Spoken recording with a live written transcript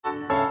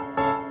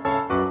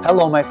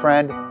Hello, my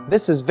friend.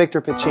 This is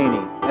Victor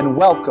Piccini, and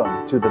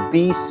welcome to the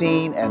Be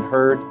Seen and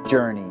Heard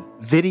Journey.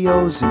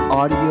 Videos and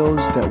audios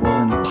that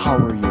will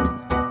empower you.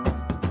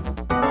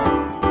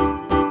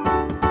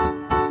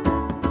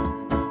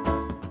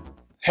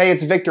 Hey,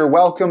 it's Victor.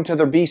 Welcome to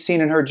the Be Seen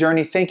and Heard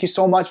Journey. Thank you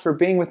so much for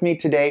being with me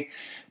today.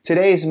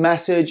 Today's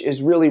message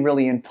is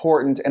really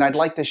important, and I'd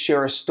like to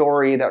share a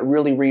story that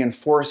really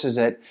reinforces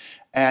it,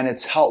 and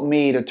it's helped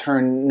me to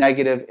turn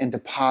negative into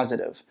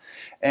positive.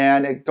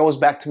 And it goes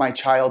back to my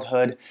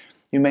childhood.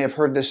 You may have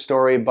heard this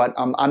story, but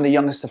I'm the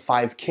youngest of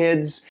 5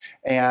 kids,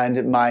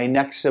 and my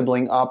next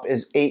sibling up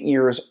is 8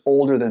 years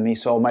older than me.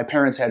 So my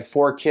parents had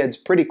 4 kids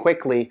pretty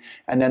quickly,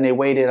 and then they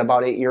waited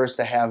about 8 years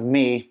to have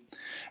me.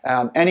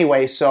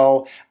 Anyway,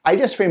 so I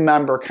just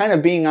remember kind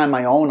of being on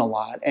my own a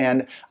lot,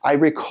 and I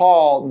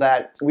recall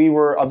that we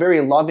were a very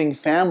loving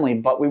family,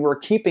 but we were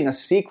keeping a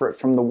secret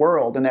from the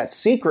world, and that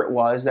secret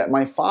was that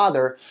my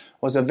father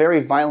was a very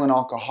violent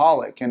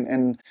alcoholic,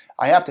 and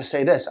I have to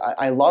say this,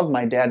 I love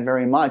my dad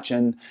very much,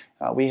 and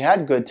we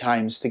had good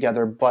times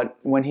together, but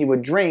when he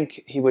would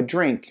drink,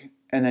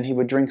 and then he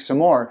would drink some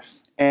more.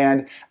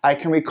 And I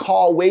can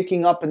recall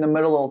waking up in the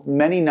middle of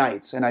many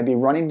nights, and I'd be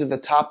running to the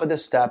top of the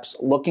steps,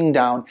 looking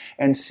down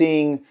and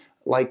seeing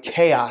like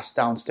chaos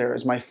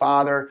downstairs. My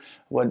father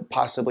would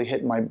possibly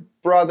hit my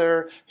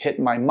brother,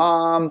 hit my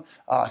mom,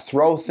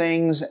 throw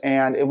things,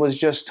 and it was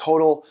just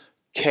total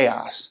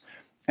chaos.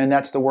 And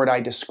that's the word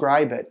I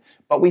describe it.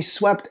 But we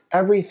swept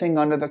everything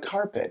under the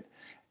carpet.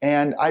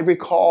 And I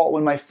recall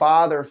when my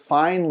father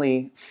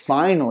finally,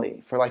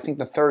 for I think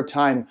the 3rd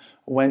time,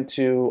 went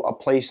to a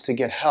place to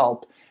get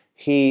help,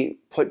 he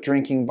put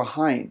drinking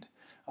behind.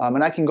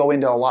 And I can go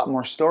into a lot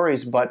more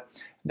stories, but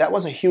that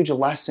was a huge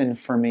lesson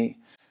for me.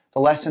 The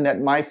lesson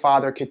that my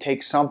father could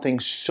take something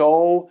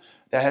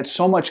that had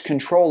so much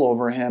control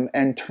over him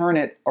and turn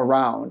it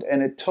around.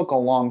 And it took a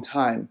long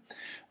time.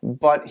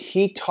 But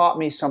he taught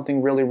me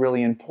something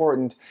really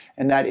important,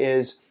 and that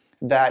is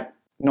that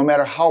no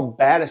matter how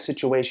bad a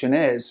situation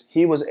is,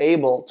 he was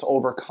able to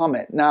overcome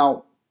it.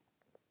 Now,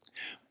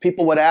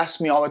 people would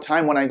ask me all the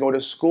time when I go to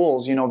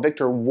schools,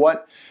 Victor,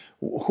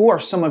 who are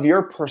some of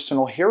your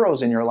personal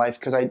heroes in your life?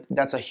 Because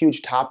that's a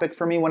huge topic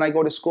for me when I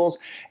go to schools.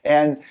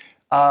 And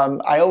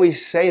I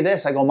always say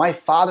this, I go, my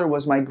father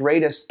was my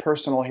greatest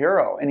personal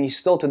hero. And he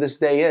still to this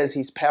day is.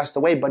 He's passed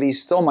away, but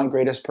he's still my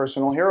greatest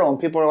personal hero. And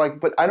people are like,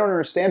 but I don't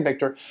understand,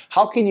 Victor.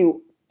 How can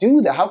you do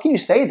that? How can you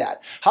say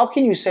that? How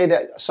can you say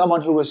that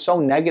someone who was so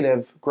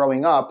negative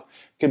growing up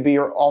could be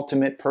your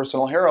ultimate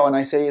personal hero? And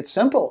I say, it's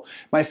simple.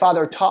 My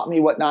father taught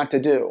me what not to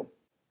do.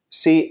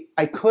 See,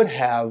 I could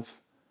have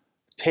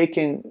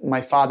taken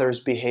my father's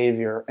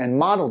behavior and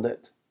modeled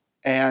it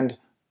and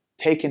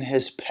taken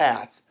his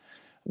path.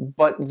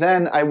 But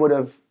then I would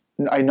have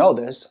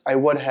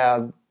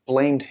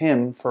blamed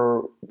him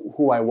for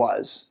who I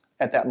was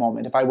at that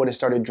moment if I would have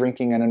started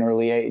drinking at an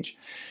early age.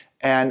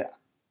 And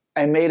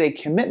I made a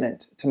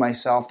commitment to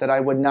myself that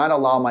I would not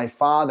allow my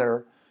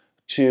father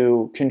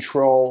to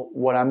control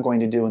what I'm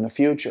going to do in the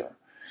future.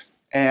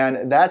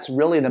 And that's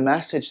really the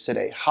message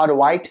today. How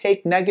do I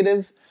take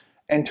negative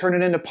and turn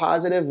it into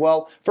positive?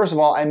 Well, first of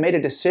all, I made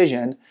a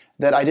decision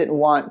that I didn't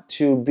want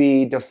to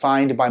be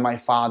defined by my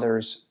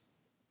father's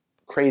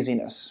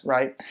craziness,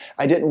 right?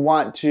 I didn't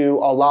want to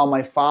allow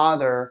my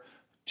father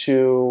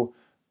to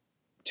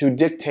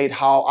dictate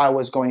how I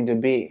was going to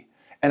be.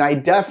 And I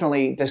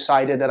definitely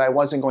decided that I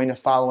wasn't going to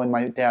follow in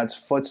my dad's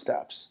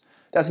footsteps.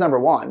 That's number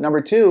 1. Number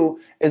 2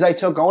 is I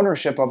took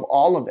ownership of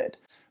all of it.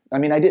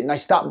 I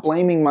stopped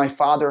blaming my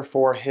father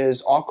for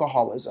his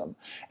alcoholism.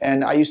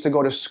 And I used to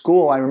go to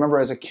school, I remember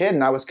as a kid,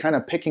 and I was kind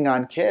of picking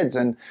on kids.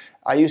 And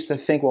I used to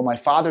think, well, my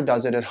father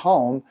does it at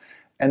home.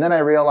 And then I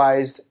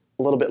realized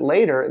a little bit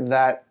later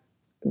that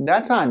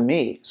that's on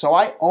me. So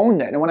I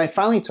owned it. And when I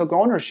finally took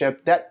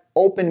ownership, that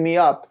opened me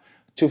up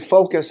to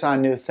focus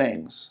on new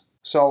things.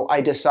 So I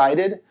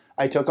decided,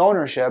 I took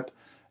ownership,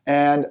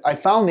 and I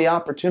found the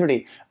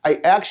opportunity. I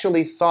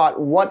actually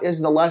thought, what is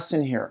the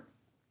lesson here?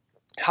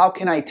 How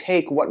can I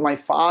take what my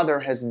father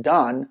has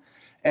done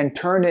and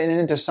turn it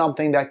into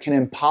something that can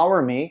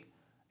empower me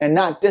and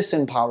not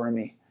disempower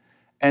me?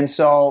 And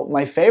so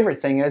my favorite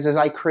thing is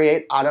I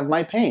create out of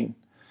my pain.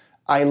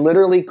 I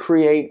literally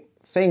create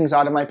things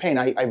out of my pain.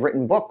 I've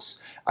written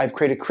books. I've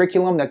created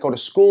curriculum that go to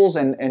schools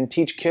and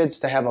teach kids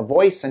to have a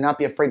voice and not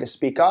be afraid to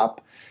speak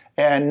up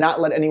and not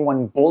let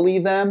anyone bully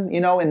them,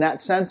 in that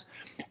sense.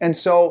 And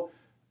so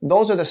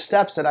those are the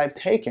steps that I've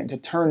taken to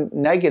turn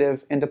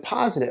negative into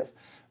positive.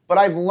 But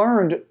I've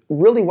learned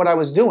really what I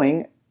was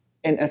doing,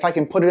 and if I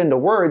can put it into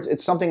words,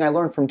 it's something I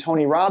learned from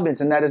Tony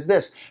Robbins, and that is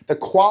this. The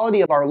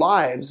quality of our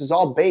lives is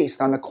all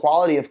based on the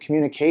quality of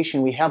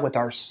communication we have with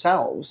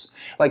ourselves.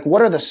 Like,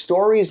 what are the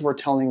stories we're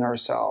telling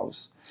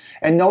ourselves?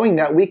 And knowing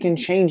that we can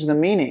change the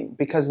meaning,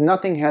 because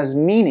nothing has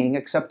meaning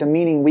except the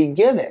meaning we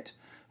give it.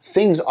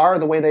 Things are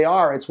the way they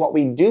are. It's what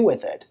we do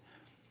with it.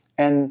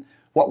 And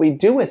what we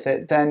do with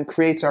it then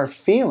creates our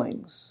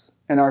feelings.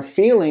 And our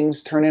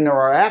feelings turn into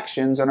our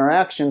actions, and our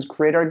actions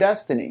create our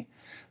destiny.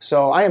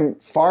 So I am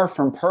far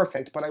from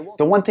perfect, but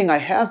the one thing I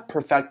have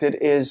perfected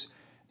is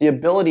the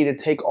ability to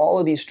take all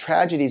of these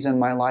tragedies in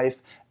my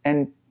life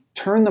and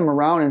turn them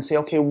around and say,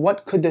 okay,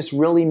 what could this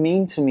really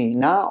mean to me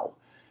now?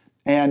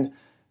 And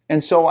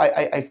so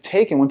I've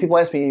taken, when people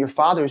ask me, your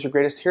father is your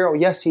greatest hero?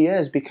 Yes, he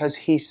is, because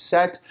he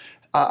set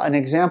an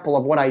example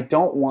of what I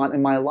don't want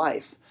in my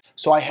life.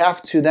 So I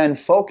have to then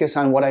focus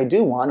on what I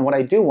do want. And what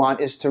I do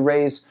want is to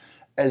raise,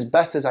 as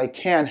best as I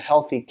can,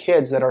 healthy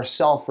kids that are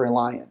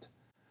self-reliant.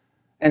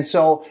 And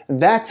so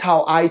that's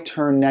how I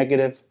turn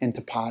negative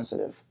into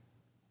positive.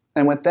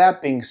 And with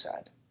that being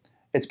said,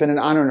 it's been an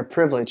honor and a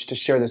privilege to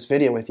share this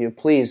video with you.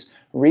 Please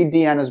read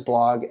Deanna's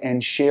blog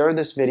and share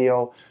this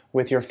video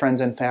with your friends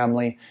and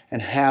family,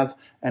 and have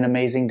an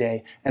amazing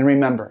day. And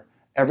remember,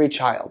 every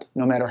child,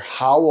 no matter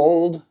how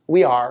old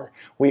we are,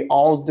 we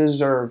all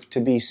deserve to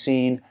be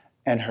seen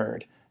and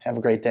heard. Have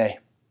a great day.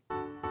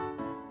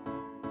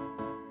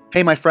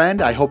 Hey, my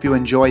friend, I hope you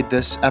enjoyed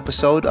this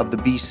episode of the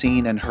Be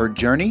Seen and Heard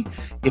journey.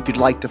 If you'd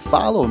like to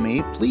follow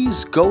me,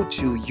 please go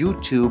to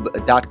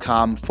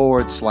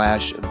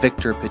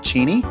youtube.com/Victor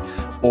Piccini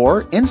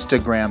or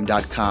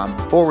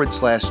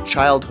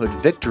instagram.com/Childhood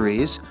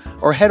Victories,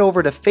 or head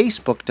over to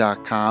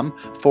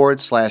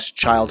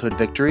facebook.com/Childhood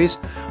Victories,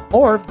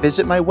 or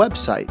visit my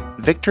website,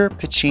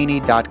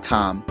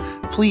 victorpiccini.com.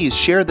 Please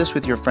share this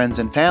with your friends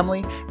and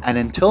family, and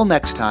until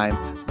next time,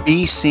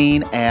 be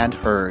seen and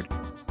heard.